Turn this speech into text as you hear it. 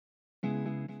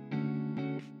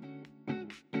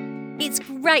It's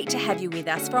great to have you with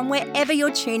us from wherever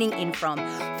you're tuning in from.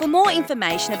 For more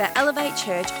information about Elevate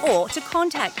Church or to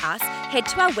contact us, head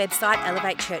to our website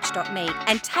elevatechurch.me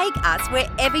and take us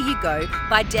wherever you go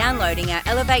by downloading our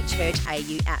Elevate Church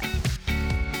AU app.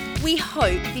 We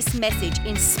hope this message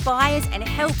inspires and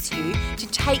helps you to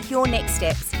take your next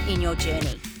steps in your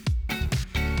journey.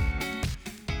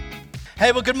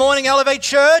 Hey, well, good morning, Elevate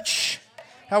Church.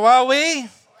 How are we?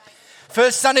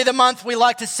 First Sunday of the month, we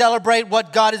like to celebrate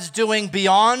what God is doing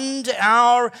beyond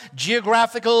our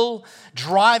geographical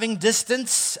driving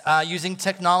distance using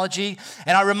technology.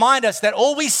 And I remind us that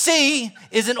all we see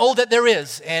isn't all that there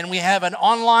is. And we have an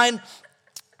online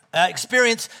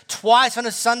experience twice on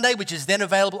a Sunday, which is then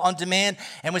available on demand,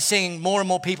 and we're seeing more and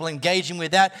more people engaging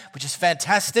with that, which is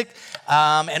fantastic.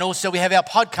 And also we have our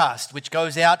podcast, which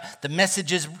goes out, the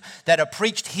messages that are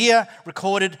preached here,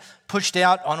 recorded, pushed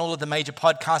out on all of the major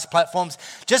podcast platforms.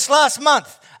 Just last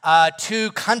month, two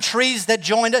of the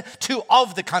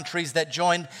countries that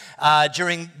joined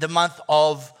during the month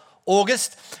of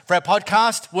August for our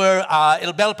podcast were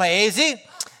Il Bel Paese,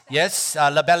 yes,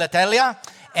 La Bella Italia,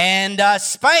 and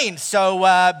Spain. So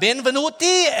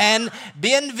benvenuti and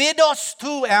bienvenidos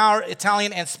to our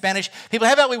Italian and Spanish people.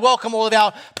 How about we welcome all of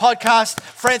our podcast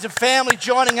friends and family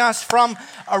joining us from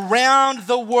around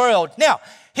the world. Now,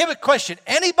 here's a question.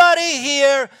 Anybody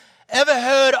here ever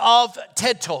heard of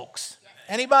TED Talks?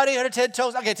 Anybody heard of TED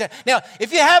Talks? Okay, now,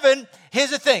 if you haven't,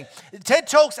 here's the thing. TED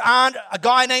Talks aren't a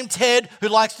guy named Ted who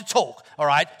likes to talk, all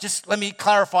right? Just let me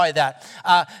clarify that.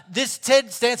 This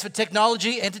TED stands for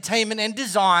Technology, Entertainment, and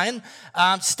Design.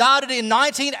 Started in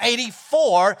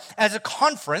 1984 as a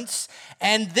conference,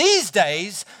 and these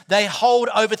days, they hold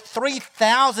over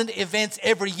 3,000 events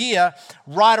every year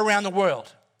right around the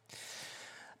world.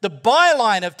 The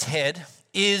byline of TED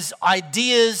is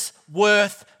ideas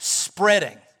worth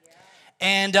spreading.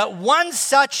 And one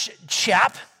such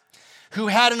chap who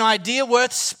had an idea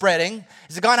worth spreading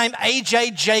is a guy named A.J.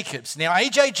 Jacobs. Now,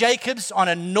 A.J. Jacobs, on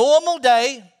a normal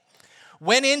day,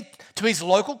 went into his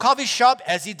local coffee shop,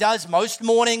 as he does most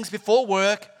mornings before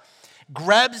work,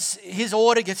 grabs his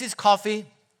order, gets his coffee,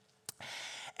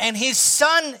 and his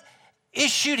son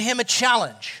issued him a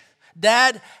challenge.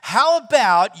 Dad, how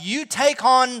about you take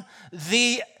on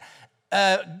the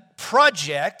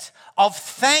project of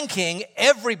thanking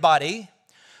everybody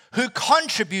who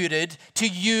contributed to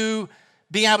you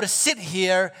being able to sit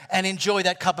here and enjoy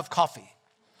that cup of coffee.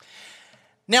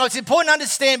 Now, it's important to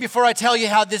understand before I tell you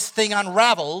how this thing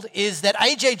unraveled is that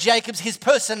A.J. Jacobs, his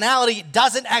personality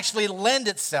doesn't actually lend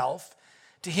itself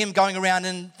to him going around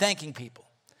and thanking people.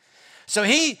 So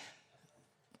he,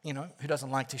 who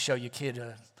doesn't like to show your kid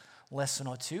a lesson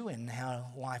or two in how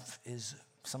life is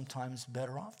sometimes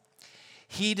better off?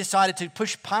 He decided to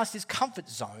push past his comfort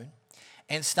zone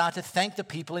and start to thank the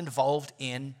people involved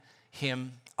in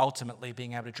him ultimately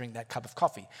being able to drink that cup of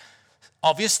coffee.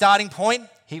 Obvious starting point,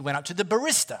 he went up to the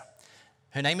barista.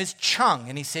 Her name is Chung,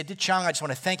 and he said to Chung, I just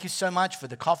want to thank you so much for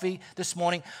the coffee this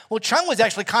morning. Well, Chung was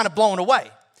actually kind of blown away.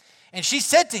 And she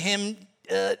said to him,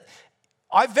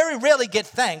 I very rarely get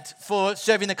thanked for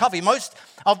serving the coffee. Most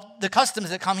of the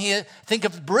customers that come here think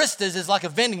of baristas as like a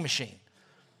vending machine.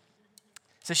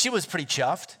 So she was pretty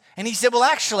chuffed. And he said, well,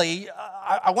 actually,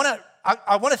 I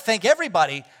want to thank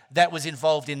everybody that was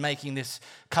involved in making this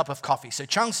cup of coffee. So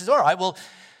Chung says, all right. Well,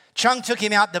 Chung took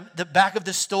him out the back of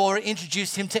the store,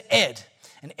 introduced him to Ed.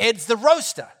 And Ed's the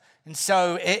roaster. And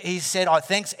so he said, oh,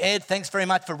 thanks, Ed. Thanks very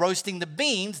much for roasting the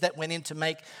beans that went in to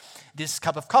make this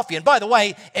cup of coffee. And by the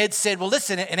way, Ed said, well,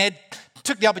 listen, and Ed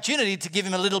took the opportunity to give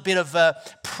him a little bit of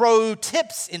pro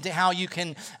tips into how you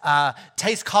can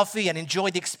taste coffee and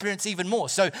enjoy the experience even more.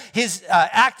 So his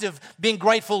act of being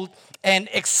grateful and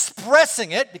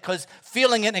expressing it, because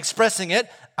feeling it and expressing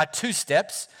it are two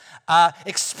steps,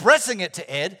 expressing it to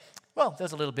Ed, well,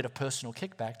 there's a little bit of personal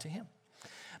kickback to him.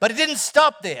 But it didn't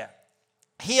stop there.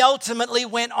 He ultimately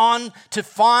went on to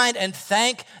find and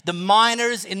thank the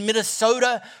miners in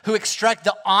Minnesota who extract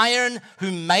the iron,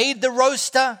 who made the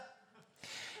roaster.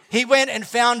 He went and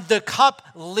found the cup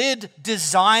lid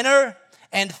designer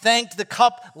and thanked the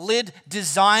cup lid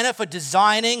designer for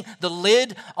designing the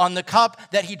lid on the cup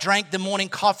that he drank the morning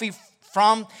coffee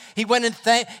from. He went and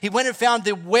found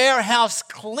the warehouse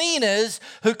cleaners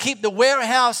who keep the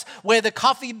warehouse where the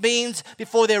coffee beans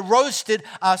before they're roasted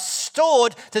are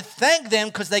stored, to thank them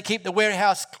because they keep the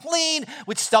warehouse clean,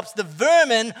 which stops the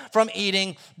vermin from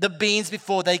eating the beans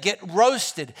before they get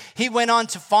roasted. He went on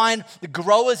to find the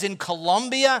growers in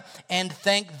Colombia and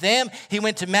thank them. He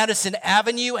went to Madison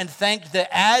Avenue and thanked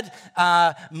the ad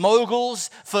moguls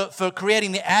for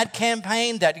creating the ad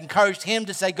campaign that encouraged him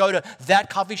to say, go to that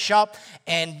coffee shop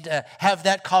and have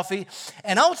that coffee.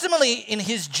 And ultimately, in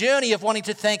his journey of wanting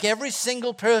to thank every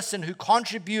single person who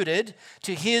contributed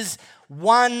to his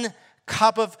one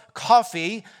cup of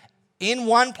coffee in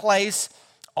one place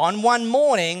on one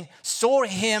morning, saw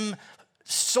him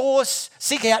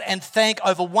seek out and thank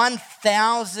over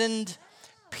 1,000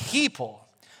 people.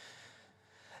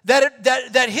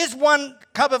 That his one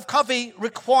cup of coffee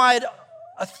required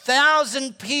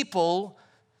 1,000 people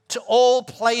to all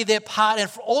play their part and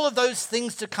for all of those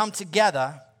things to come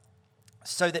together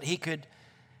so that he could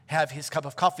have his cup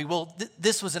of coffee. Well,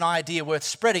 this was an idea worth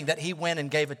spreading, that he went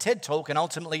and gave a TED talk and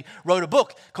ultimately wrote a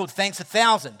book called Thanks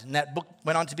 1,000. And that book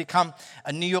went on to become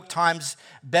a New York Times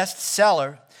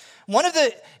bestseller. One of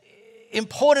the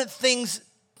important things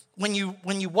when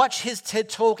you watch his TED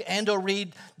talk and or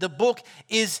read the book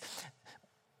is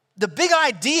the big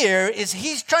idea is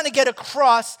he's trying to get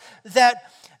across that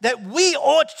we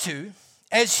ought to,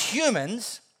 as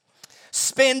humans,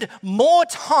 spend more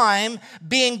time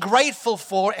being grateful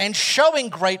for and showing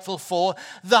grateful for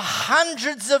the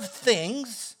hundreds of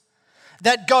things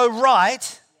that go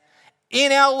right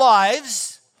in our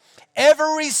lives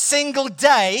every single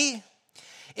day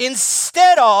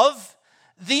instead of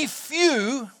the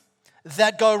few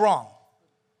that go wrong.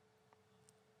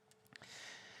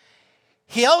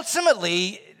 He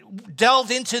ultimately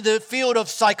delved into the field of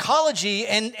psychology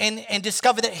and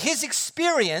discovered that his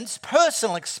experience,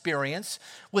 personal experience,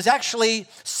 was actually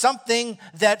something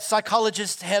that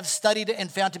psychologists have studied and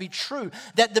found to be true.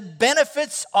 That the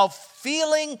benefits of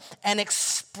feeling and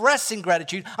expressing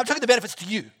gratitude, I'm talking the benefits to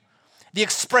you, the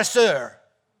expressor,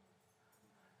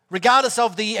 regardless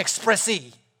of the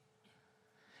expressee,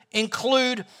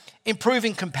 include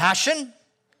improving compassion,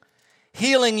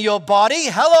 healing your body,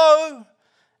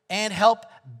 and help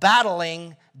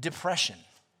battling depression.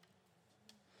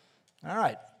 All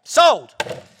right, sold.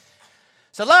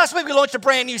 So last week we launched a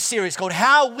brand new series called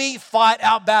How We Fight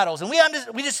Our Battles. And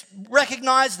we just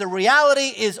recognize the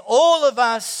reality is all of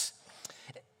us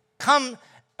come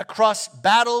across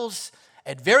battles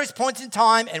at various points in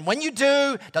time. And when you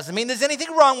do, doesn't mean there's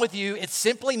anything wrong with you. It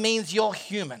simply means you're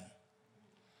human.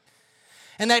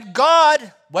 And that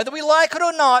God, whether we like it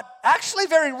or not, actually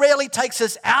very rarely takes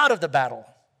us out of the battle.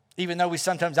 Even though we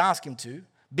sometimes ask him to.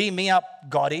 Beam me up,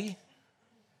 Gotti.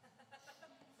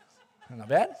 Not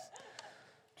bad.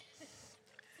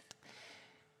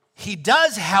 He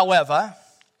does, however,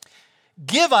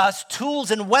 give us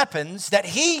tools and weapons that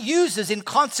he uses in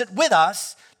concert with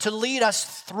us to lead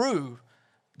us through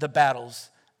the battles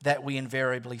that we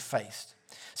invariably faced.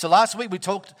 So last week we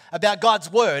talked about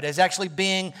God's word as actually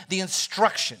being the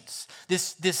instructions.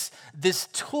 This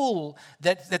tool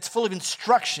that's full of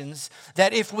instructions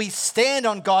that if we stand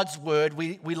on God's word,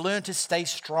 we learn to stay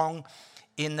strong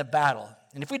in the battle.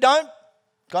 And if we don't,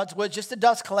 God's word's just a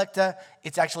dust collector.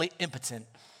 It's actually impotent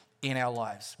in our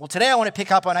lives. Well, today I want to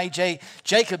pick up on A.J.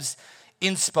 Jacobs'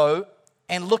 inspo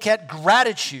and look at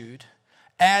gratitude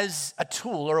as a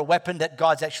tool or a weapon that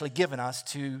God's actually given us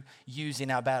to use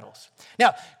in our battles.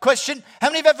 Now, question, how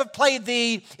many have ever played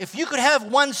the if you could have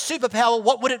one superpower,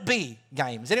 what would it be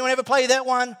game? Has anyone ever played that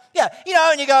one? Yeah,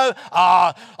 and you go,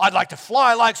 I'd like to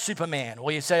fly like Superman.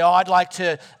 Or you say, I'd like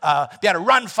to be able to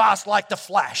run fast like the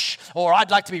Flash. Or I'd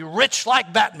like to be rich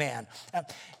like Batman.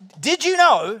 Did you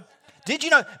know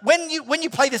when you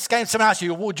play this game, someone asks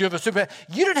you, would you have a superpower?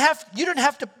 You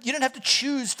don't have to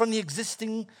choose from the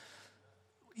existing.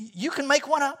 You can make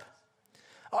one up.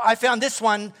 I found this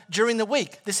one during the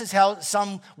week. This is how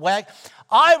some wag.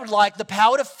 I would like the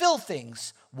power to fill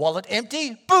things. Wallet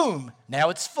empty, boom, now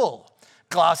it's full.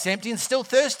 Glass empty and still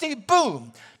thirsty,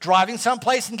 boom. Driving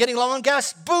someplace and getting low on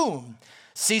gas, boom.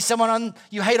 See someone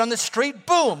you hate on the street,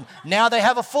 boom. Now they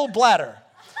have a full bladder.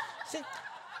 See?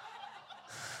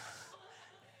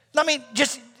 I mean,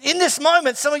 just in this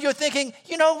moment, some of you are thinking,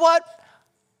 you know what?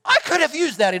 I could have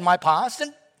used that in my past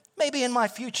and maybe in my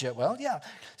future. Well, yeah.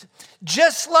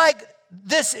 Just like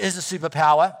this is a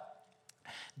superpower,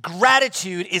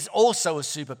 gratitude is also a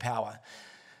superpower.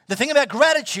 The thing about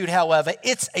gratitude, however,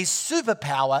 it's a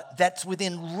superpower that's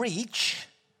within reach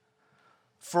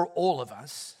for all of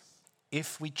us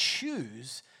if we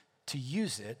choose to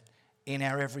use it in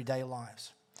our everyday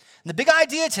lives. And the big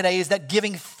idea today is that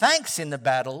giving thanks in the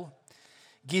battle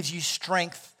gives you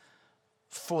strength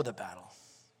for the battle.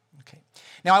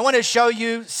 Now, I want to show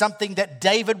you something that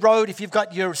David wrote. If you've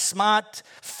got your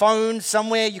smartphone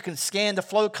somewhere, you can scan the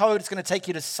flow code. It's going to take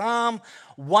you to Psalm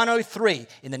 103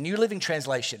 in the New Living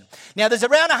Translation. Now, there's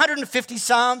around 150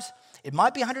 Psalms. It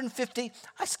might be 150.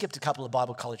 I skipped a couple of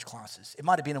Bible college classes. It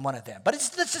might have been in one of them. But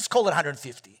let's just call it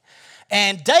 150.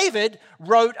 And David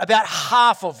wrote about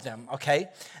half of them, okay?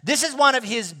 This is one of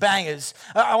his bangers.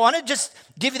 I want to just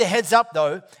give you the heads up,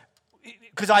 though,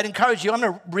 because I'd encourage you. I'm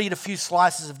going to read a few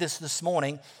slices of this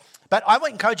morning. But I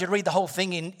would encourage you to read the whole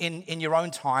thing in your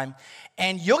own time.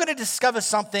 And you're going to discover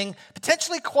something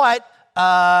potentially quite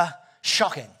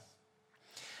shocking.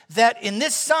 That in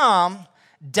this psalm,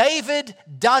 David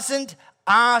doesn't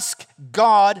ask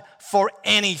God for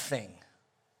anything.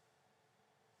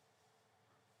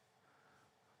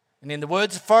 And in the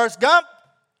words of Forrest Gump,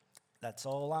 that's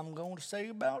all I'm going to say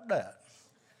about that.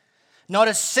 Not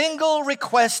a single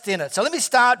request in it. So let me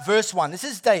start verse 1. This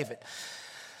is David.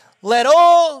 Let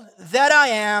all that I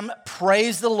am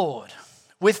praise the Lord.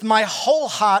 With my whole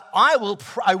heart I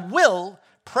will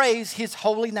praise his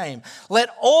holy name. Let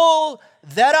all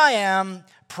that I am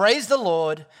praise the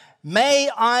Lord. May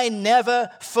I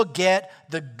never forget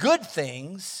the good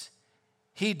things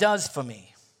he does for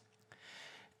me.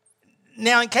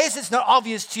 Now, in case it's not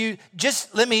obvious to you,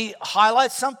 just let me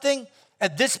highlight something.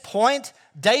 At this point,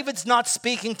 David's not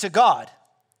speaking to God.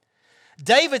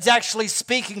 David's actually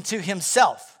speaking to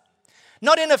himself.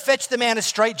 Not in a fetch the man a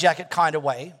straitjacket kind of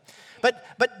way,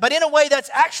 but in a way that's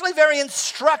actually very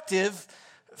instructive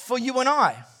for you and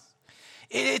I.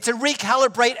 It's a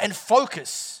recalibrate and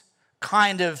focus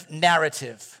kind of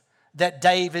narrative that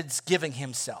David's giving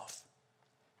himself.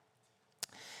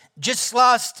 Just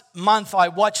last month, I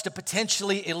watched a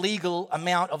potentially illegal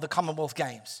amount of the Commonwealth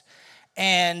Games.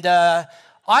 And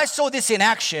I saw this in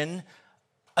action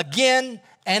again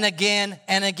and again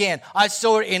and again. I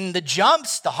saw it in the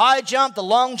jumps, the high jump, the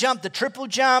long jump, the triple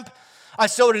jump. I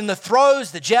saw it in the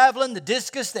throws, the javelin, the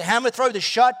discus, the hammer throw, the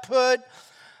shot put.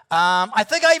 I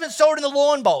think I even saw it in the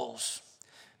lawn bowls.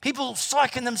 People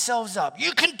psyching themselves up.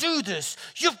 You can do this.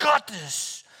 You've got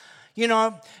this. You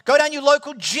know, go down your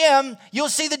local gym, you'll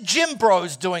see the gym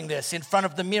bros doing this in front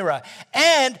of the mirror.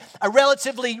 And a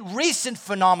relatively recent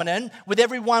phenomenon with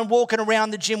everyone walking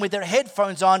around the gym with their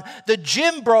headphones on, the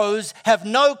gym bros have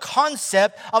no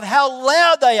concept of how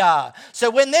loud they are. So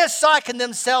when they're psyching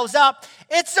themselves up,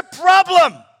 it's a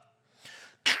problem.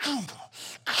 Come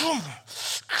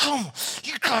on,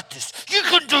 you got this. You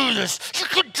can do this. You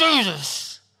can do this.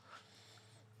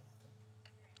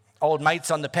 Old mate's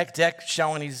on the pec deck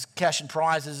showing his cash and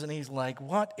prizes, and he's like,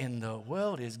 what in the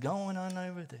world is going on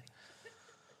over there?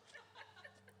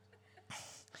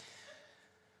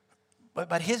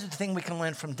 But here's the thing we can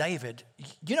learn from David.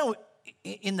 You know,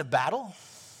 in the battle,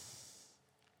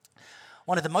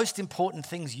 one of the most important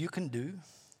things you can do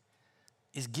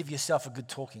is give yourself a good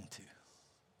talking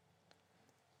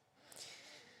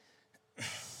to.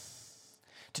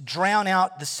 To drown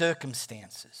out the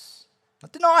circumstances.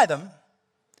 Not deny them.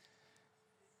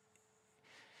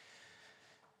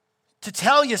 To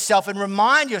tell yourself and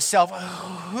remind yourself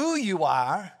who you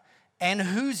are and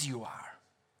whose you are.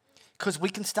 Because we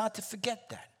can start to forget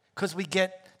that. Because we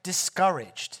get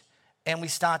discouraged and we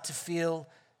start to feel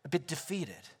a bit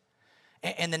defeated.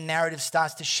 And the narrative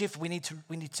starts to shift. We need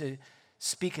to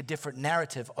speak a different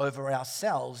narrative over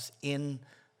ourselves in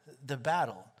the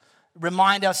battle.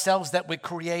 Remind ourselves that we're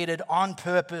created on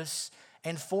purpose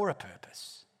and for a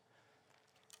purpose.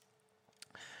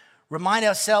 Remind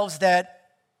ourselves that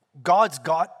God's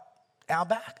got our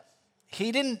back.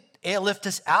 He didn't airlift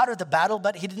us out of the battle,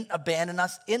 but he didn't abandon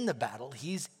us in the battle.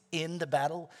 He's in the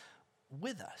battle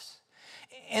with us.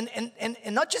 And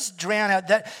not just drown out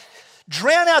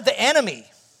the enemy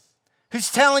who's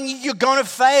telling you you're going to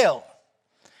fail.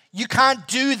 You can't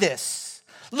do this.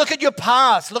 Look at your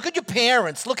past. Look at your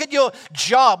parents. Look at your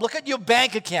job. Look at your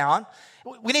bank account.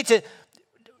 We need to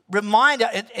remind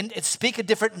and speak a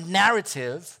different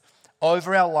narrative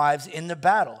over our lives in the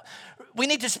battle. We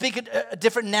need to speak a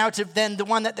different narrative than the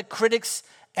one that the critics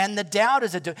and the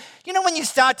doubters are doing. You know, when you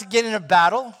start to get in a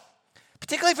battle,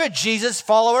 particularly for a Jesus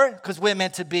follower, because we're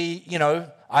meant to be,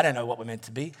 I don't know what we're meant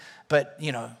to be, but,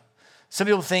 some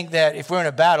people think that if we're in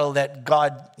a battle that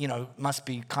God, must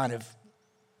be kind of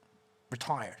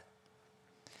retired.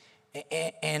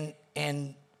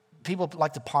 And people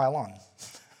like to pile on.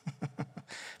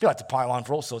 People like to pile on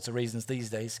for all sorts of reasons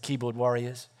these days. Keyboard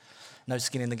warriors. No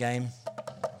skin in the game.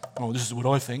 Oh, this is what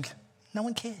I think. No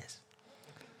one cares.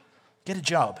 Get a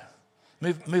job.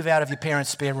 Move out of your parents'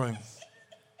 spare room.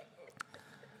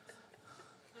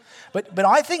 But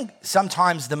I think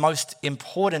sometimes the most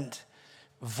important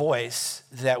voice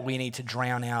that we need to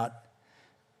drown out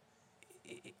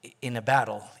in a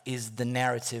battle is the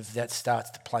narrative that starts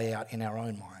to play out in our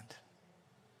own mind.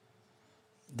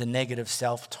 The negative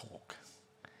self-talk.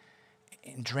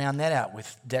 and drown that out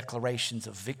with declarations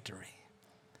of victory.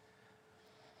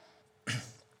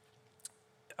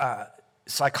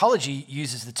 Psychology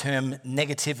uses the term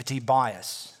negativity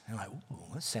bias. And I'm like,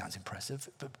 ooh, that sounds impressive.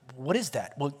 But what is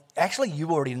that? Well, actually,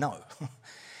 you already know.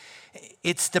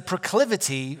 It's the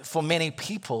proclivity for many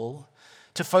people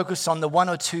to focus on the one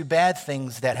or two bad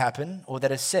things that happen or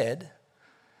that are said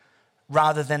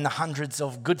rather than the hundreds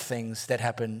of good things that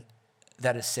happen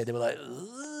that are said. They were like,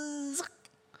 ugh.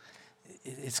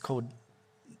 It's called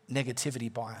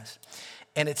negativity bias.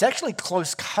 And it's actually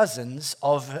close cousins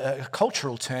of a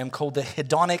cultural term called the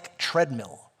hedonic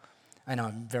treadmill. I know,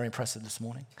 I'm very impressive this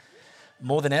morning.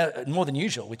 More than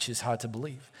usual, which is hard to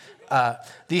believe. The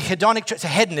hedonic, so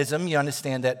hedonism, you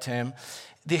understand that term.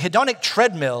 The hedonic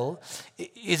treadmill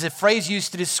is a phrase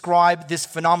used to describe this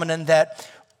phenomenon that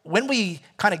when we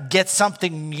kind of get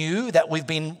something new that we've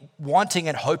been wanting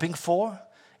and hoping for,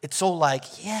 it's all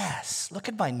like, yes, look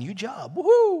at my new job,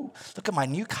 woohoo! Look at my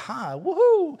new car,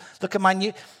 woohoo! Look at my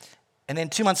new... And then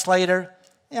 2 months later,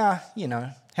 yeah, you know,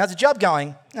 how's the job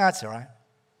going? That's all right.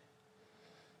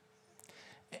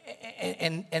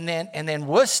 And then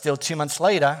worse still, 2 months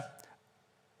later,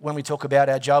 when we talk about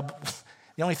our job,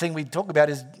 the only thing we talk about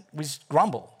is we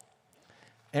grumble.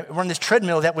 And we're on this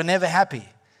treadmill that we're never happy.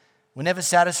 We're never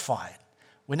satisfied.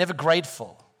 We're never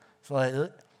grateful. It's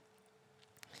like,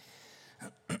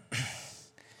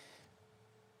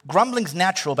 grumbling's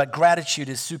natural, but gratitude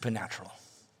is supernatural.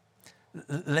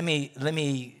 Let me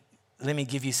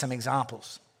give you some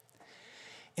examples.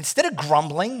 Instead of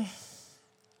grumbling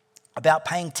about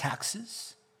paying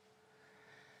taxes,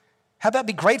 how about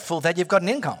be grateful that you've got an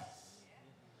income?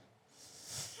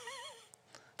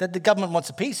 That the government wants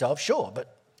a piece of, sure,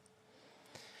 but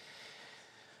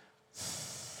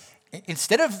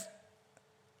instead of,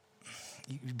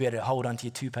 you better hold on to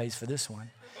your toupees for this one.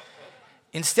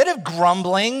 Instead of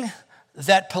grumbling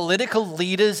that political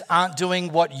leaders aren't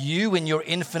doing what you in your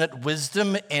infinite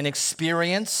wisdom and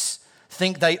experience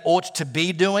think they ought to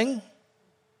be doing,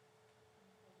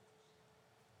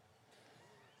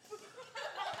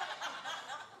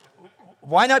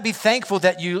 why not be thankful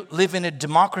that you live in a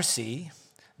democracy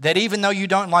that even though you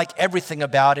don't like everything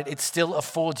about it, it still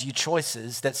affords you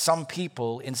choices that some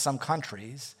people in some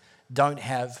countries don't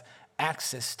have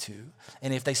access to.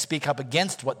 And if they speak up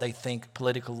against what they think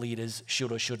political leaders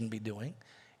should or shouldn't be doing,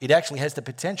 it actually has the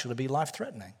potential to be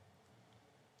life-threatening.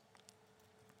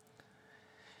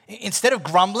 Instead of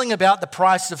grumbling about the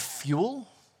price of fuel,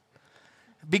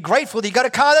 be grateful that you got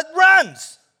a car that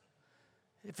runs.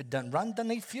 If it doesn't run, it doesn't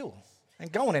need fuel.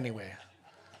 Ain't going anywhere.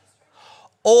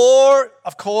 Or,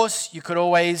 of course, you could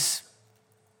always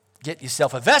get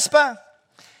yourself a Vespa.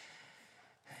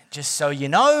 Just so you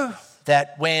know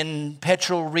that when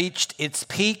petrol reached its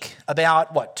peak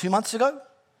about, 2 months ago,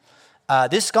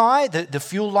 this guy, the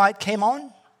fuel light came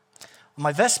on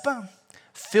my Vespa,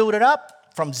 filled it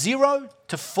up from 0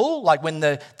 to full, like when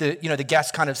the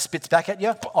gas kind of spits back at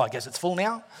you. Oh, I guess it's full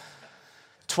now.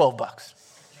 $12.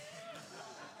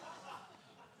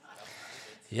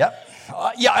 Yep.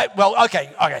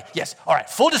 Okay, yes. All right,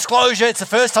 full disclosure, it's the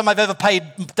first time I've ever paid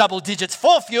double digits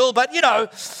for fuel, but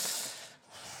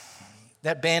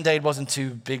that Band-Aid wasn't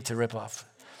too big to rip off.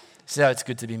 So it's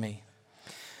good to be me.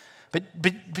 But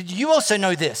you also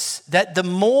know this, that the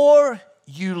more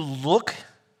you look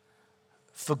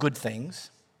for good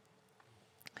things,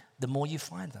 the more you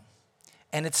find them.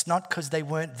 And it's not because they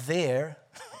weren't there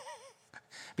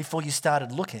before you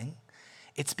started looking.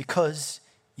 It's because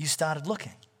you started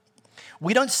looking.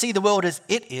 We don't see the world as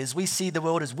it is. We see the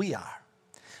world as we are.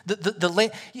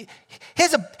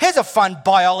 Here's a fun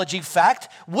biology fact.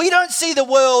 We don't see the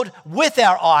world with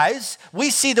our eyes. We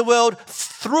see the world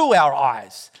through our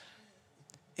eyes.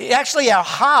 Actually, our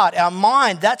heart, our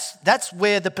mind, that's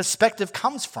where the perspective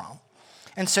comes from.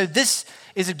 And so this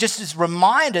is just this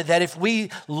reminder that if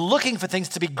we looking for things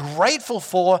to be grateful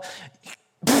for,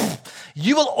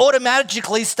 you will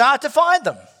automatically start to find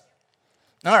them.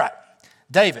 All right,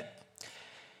 David.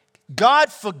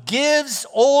 God forgives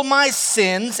all my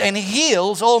sins and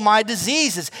heals all my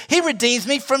diseases. He redeems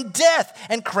me from death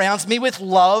and crowns me with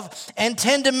love and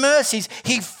tender mercies.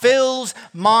 He fills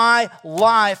my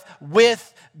life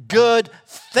with good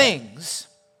things.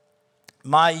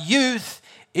 My youth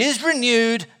is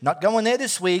renewed, not going there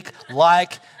this week,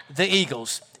 like the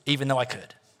eagles, even though I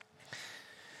could.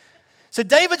 So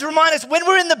David's reminding us, when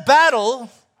we're in the battle,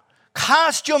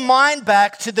 cast your mind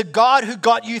back to the God who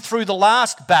got you through the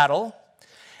last battle,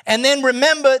 and then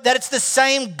remember that it's the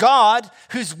same God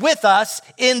who's with us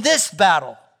in this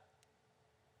battle.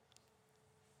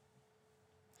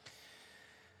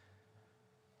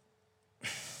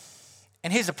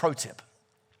 And here's a pro tip.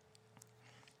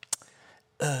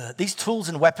 these tools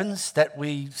and weapons that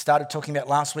we started talking about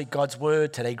last week, God's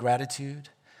word, today gratitude.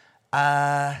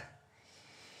 When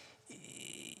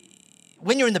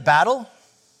you're in the battle,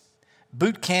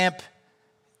 boot camp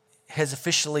has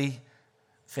officially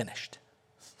finished.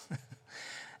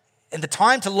 And the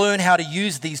time to learn how to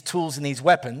use these tools and these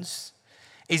weapons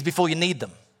is before you need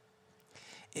them.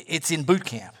 It's in boot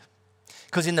camp.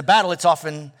 Because in the battle, it's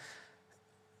often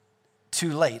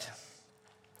too late.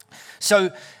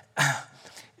 So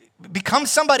become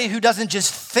somebody who doesn't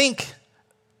just think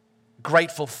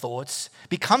grateful thoughts.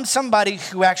 Become somebody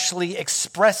who actually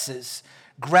expresses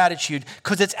gratitude.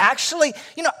 Because it's actually,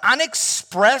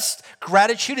 unexpressed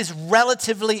gratitude is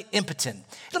relatively impotent.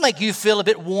 It'll make you feel a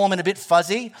bit warm and a bit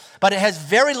fuzzy, but it has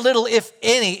very little, if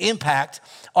any, impact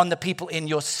on the people in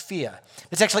your sphere.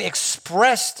 It's actually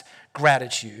expressed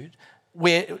gratitude,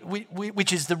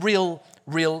 which is the real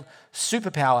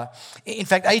superpower. In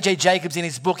fact, A.J. Jacobs in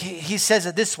his book, he says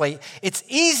it this way: it's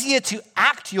easier to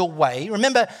act your way.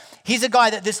 Remember, he's a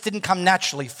guy that this didn't come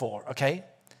naturally for, okay?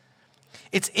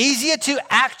 It's easier to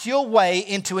act your way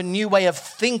into a new way of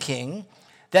thinking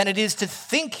than it is to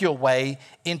think your way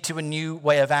into a new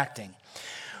way of acting.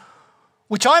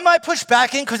 Which I might push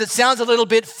back in because it sounds a little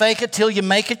bit fake it till you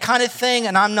make it kind of thing,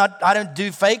 and I don't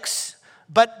do fakes,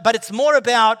 but it's more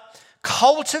about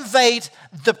cultivate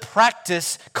the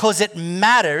practice because it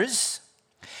matters,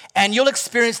 and you'll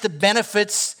experience the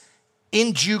benefits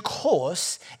in due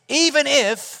course, even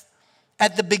if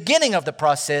at the beginning of the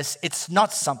process it's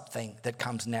not something that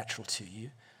comes natural to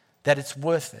you, that it's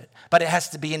worth it. But it has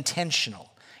to be intentional.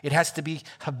 It has to be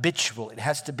habitual. It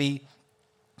has to be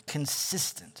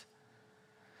consistent.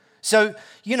 So,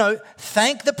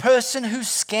 thank the person who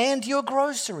scanned your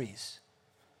groceries.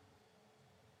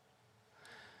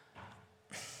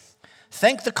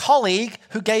 Thank the colleague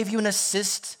who gave you an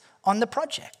assist on the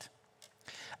project.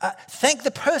 Thank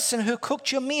the person who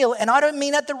cooked your meal. And I don't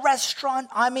mean at the restaurant,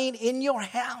 I mean in your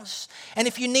house. And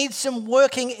if you need some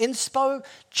working inspo,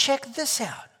 check this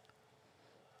out.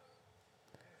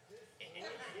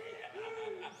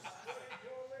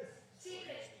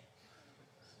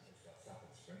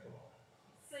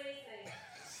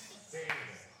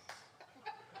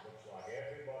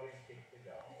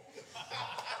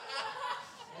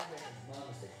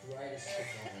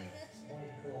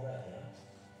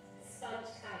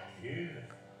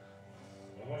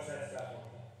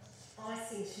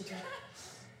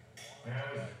 Now,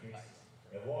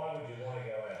 why would you want to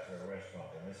go out to a restaurant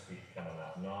when this keeps coming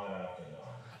up night after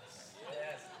night?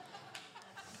 Yes.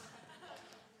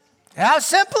 How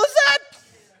simple is that?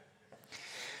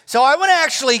 So I want to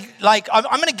actually, I'm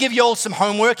going to give you all some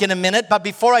homework in a minute, but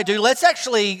before I do, let's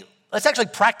actually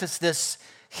practice this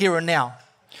here and now.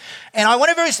 And I want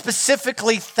to very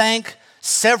specifically thank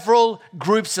several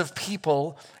groups of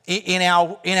people in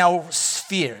our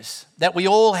spheres that we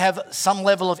all have some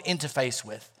level of interface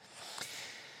with.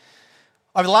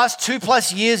 Over the last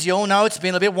 2+ years, you all know it's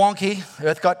been a bit wonky.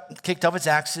 Earth got kicked off its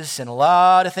axis, and a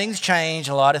lot of things changed,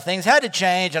 a lot of things had to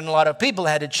change, and a lot of people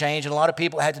had to change, and a lot of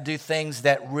people had to do things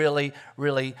that really,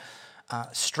 really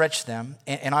stretched them.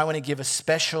 And I want to give a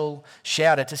special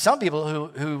shout out to some people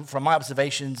who, from my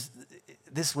observations,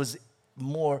 this was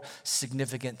more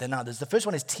significant than others. The first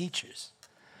one is teachers.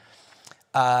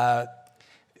 For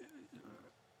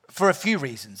a few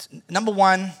reasons. Number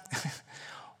one,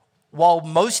 while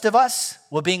most of us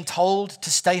were being told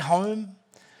to stay home,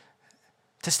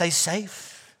 to stay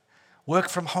safe, work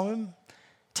from home,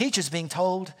 teachers being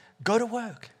told, go to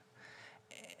work,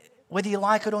 whether you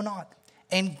like it or not,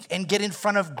 and get in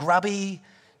front of grubby,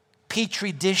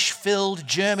 petri dish-filled,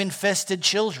 germ-infested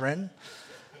children.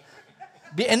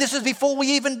 And this was before we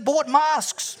even bought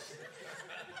masks.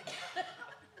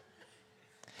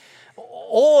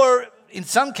 Or in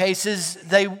some cases,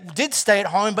 they did stay at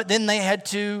home, but then they had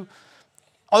to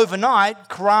overnight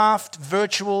craft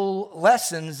virtual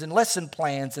lessons and lesson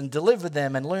plans and deliver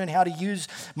them and learn how to use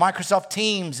Microsoft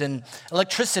Teams and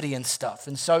electricity and stuff.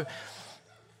 And so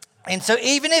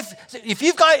even if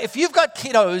you've got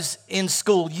kiddos in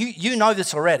school, you know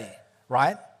this already,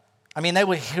 right? I mean, they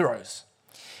were heroes.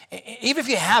 Even if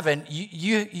you haven't,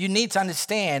 you need to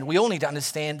understand, we all need to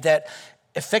understand that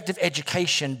effective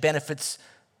education benefits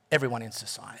everyone in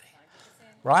society,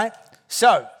 right?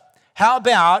 So, how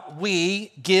about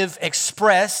we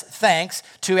express thanks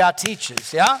to our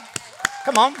teachers, yeah?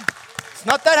 Come on. It's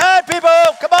not that hard, people.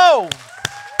 Come on.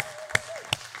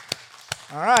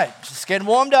 All right, just getting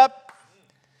warmed up.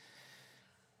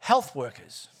 Health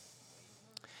workers.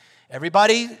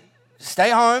 Everybody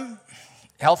stay home.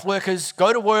 Health workers,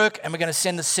 go to work, and we're going to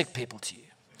send the sick people to you.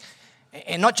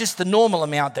 And not just the normal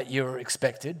amount that you're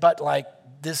expected, but like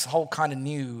this whole kind of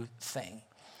new thing.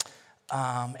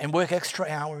 And work extra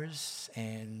hours,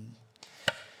 and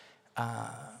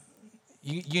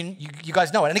you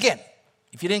guys know it. And again,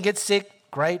 if you didn't get sick,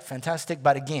 great, fantastic.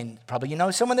 But again, probably you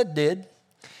know someone that did.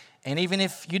 And even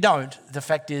if you don't, the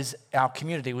fact is our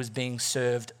community was being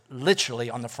served literally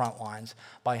on the front lines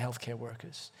by healthcare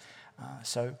workers.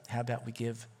 So how about we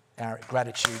give our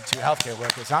gratitude to healthcare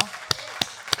workers, huh?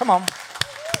 Come on.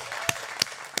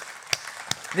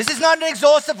 This is not an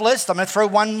exhaustive list. I'm going to throw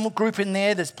one more group in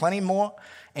there. There's plenty more,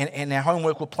 and our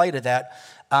homework will play to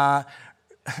that.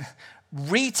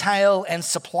 Retail and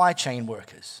supply chain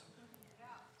workers.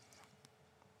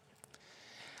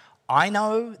 I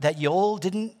know that you all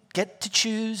didn't get to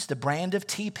choose the brand of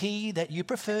TP that you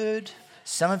preferred.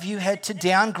 Some of you had to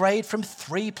downgrade from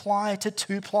 3-ply to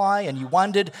 2-ply, and you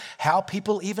wondered how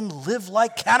people even live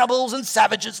like cannibals and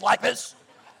savages like this.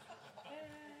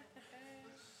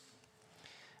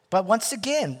 But once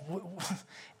again,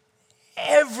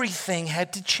 everything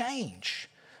had to change.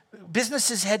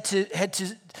 Businesses had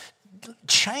to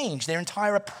change their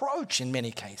entire approach in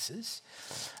many cases,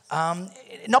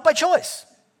 not by choice,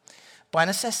 by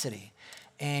necessity.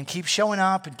 And keep showing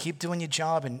up and keep doing your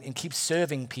job and keep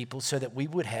serving people so that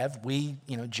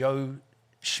Joe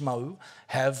Schmo,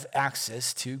 have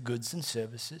access to goods and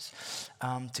services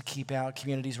to keep our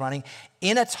communities running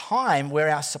in a time where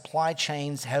our supply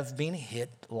chains have been hit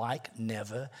like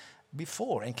never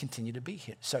before and continue to be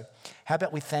hit. So how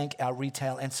about we thank our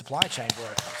retail and supply chain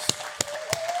workers?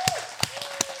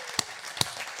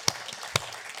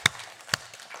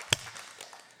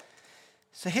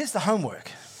 So here's the homework.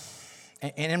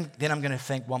 And then I'm going to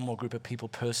thank one more group of people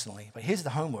personally. But here's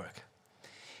the homework.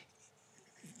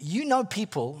 You know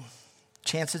people,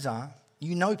 chances are,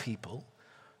 you know people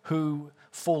who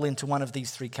fall into one of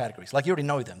these three categories. Like you already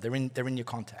know them. They're in your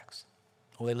contacts.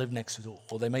 Or they live next door.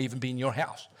 Or they may even be in your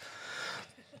house.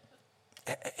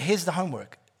 Here's the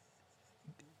homework.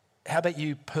 How about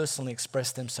you personally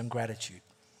express them some gratitude?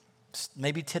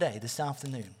 Maybe today, this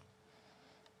afternoon,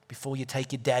 before you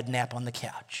take your dad nap on the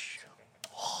couch.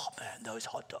 Oh man, those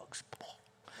hot dogs.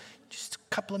 Just a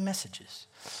couple of messages.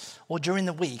 Or during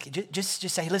the week, just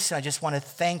say, listen, I just want to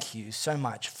thank you so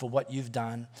much for what you've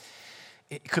done.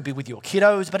 It could be with your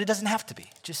kiddos, but it doesn't have to be.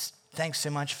 Just thanks so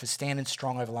much for standing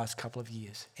strong over the last couple of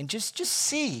years. And just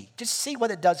see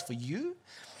what it does for you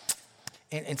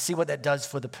and see what that does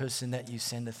for the person that you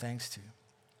send the thanks to.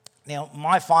 Now,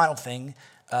 my final thing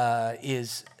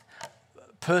is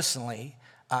personally,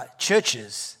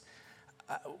 churches,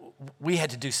 we had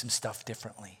to do some stuff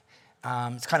differently.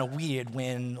 It's kind of weird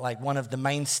when like one of the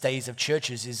mainstays of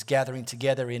churches is gathering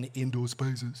together in indoor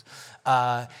spaces.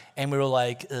 And we were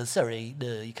like, sorry,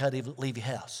 you can't even leave your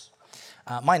house.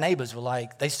 My neighbors were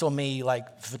like, they saw me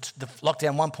like for the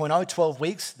lockdown 1.0, 12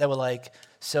 weeks. They were like,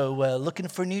 so looking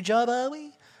for a new job, are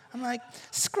we? I'm like,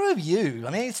 screw you.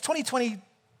 I mean, it's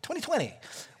 2020.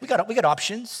 We got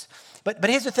options. But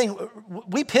here's the thing.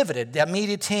 We pivoted. Our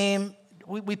media team,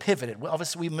 we pivoted.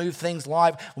 Obviously, we moved things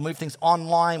live. We moved things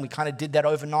online. We kind of did that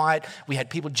overnight. We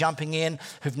had people jumping in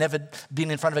who've never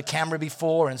been in front of a camera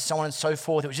before and so on and so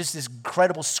forth. It was just this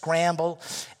incredible scramble.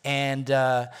 And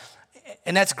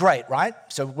that's great, right?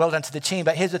 So well done to the team.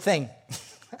 But here's the thing.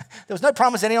 There was no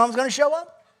promise anyone was going to show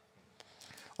up.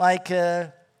 But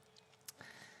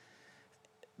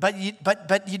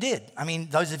you did. I mean,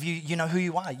 those of you, you know who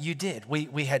you are. You did.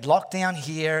 We had lockdown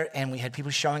here and we had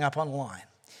people showing up online.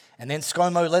 And then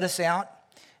ScoMo let us out,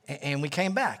 and we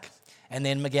came back. And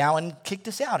then McGowan kicked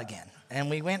us out again, and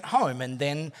we went home. And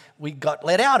then we got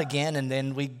let out again, and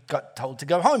then we got told to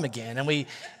go home again. And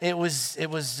it was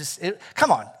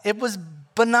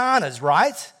bananas,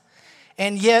 right?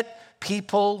 And yet,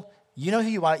 people, you know who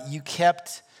you are. You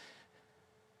kept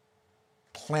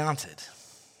planted.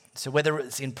 So whether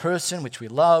it's in person, which we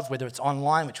love, whether it's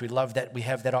online, which we love that we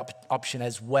have that option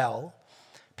as well.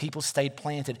 People stayed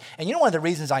planted. And you know one of the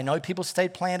reasons I know people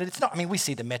stayed planted? It's not, I mean, we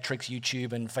see the metrics,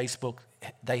 YouTube and Facebook,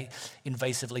 they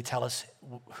invasively tell us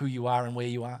who you are and where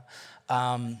you are.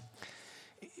 Our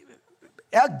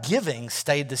giving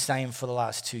stayed the same for the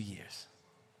last 2 years.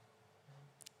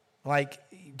 Like,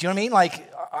 do you know what I mean?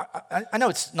 Like, I know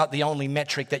it's not the only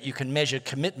metric that you can measure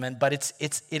commitment, but it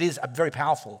is a very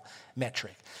powerful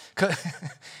metric.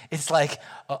 It's like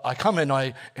I come and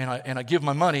I give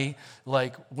my money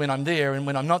like when I'm there, and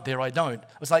when I'm not there I don't.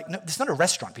 It's like, no, this is not a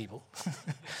restaurant, people.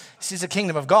 This is a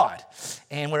kingdom of God,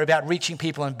 and we're about reaching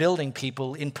people and building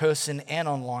people in person and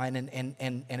online,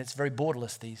 and it's very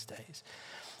borderless these days.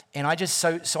 And I just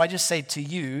say to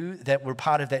you that we're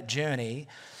part of that journey.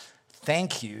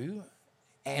 Thank you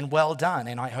and well done.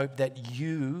 And I hope that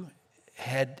you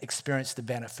had experienced the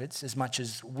benefits as much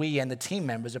as we and the team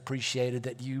members appreciated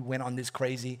that you went on this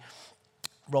crazy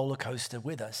roller coaster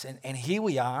with us. And here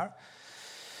we are,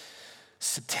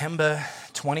 September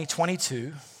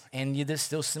 2022, and there's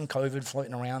still some COVID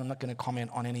floating around. I'm not going to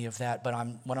comment on any of that, but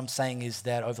what I'm saying is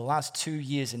that over the last 2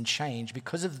 years and change,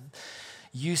 because of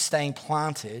you staying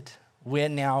planted, we're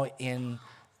now in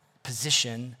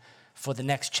position for the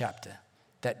next chapter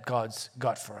that God's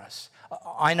got for us.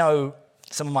 I know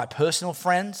some of my personal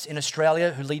friends in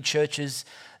Australia who lead churches,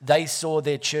 they saw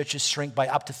their churches shrink by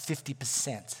up to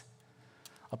 50%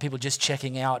 of people just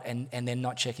checking out and then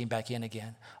not checking back in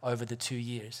again over the 2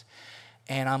 years.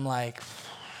 And I'm like,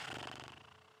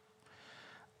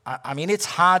 I mean, it's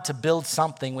hard to build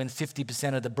something when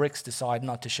 50% of the bricks decide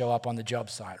not to show up on the job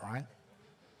site, right?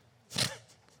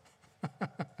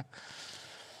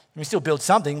 We still build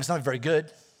something, it's not very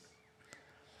good.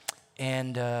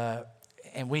 And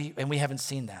we haven't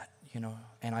seen that,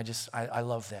 and I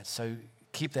love that. So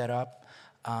keep that up.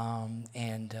 I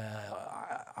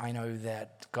know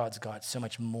that God's got so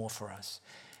much more for us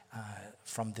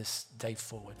from this day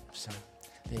forward. So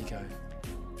there you go.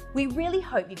 We really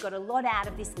hope you got a lot out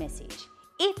of this message.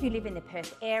 If you live in the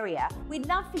Perth area, we'd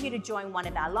love for you to join one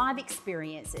of our live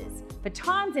experiences. For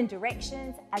times and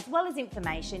directions, as well as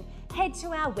information, head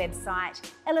to our website,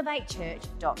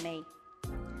 elevatechurch.me.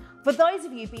 For those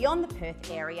of you beyond the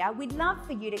Perth area, we'd love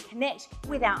for you to connect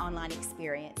with our online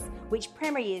experience, which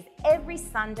premieres every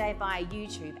Sunday via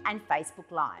YouTube and Facebook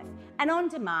Live, and on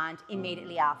demand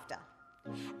immediately after.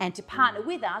 And to partner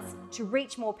with us to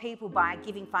reach more people by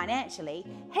giving financially,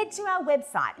 head to our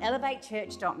website,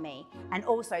 elevatechurch.me, and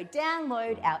also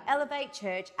download our Elevate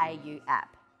Church AU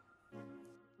app.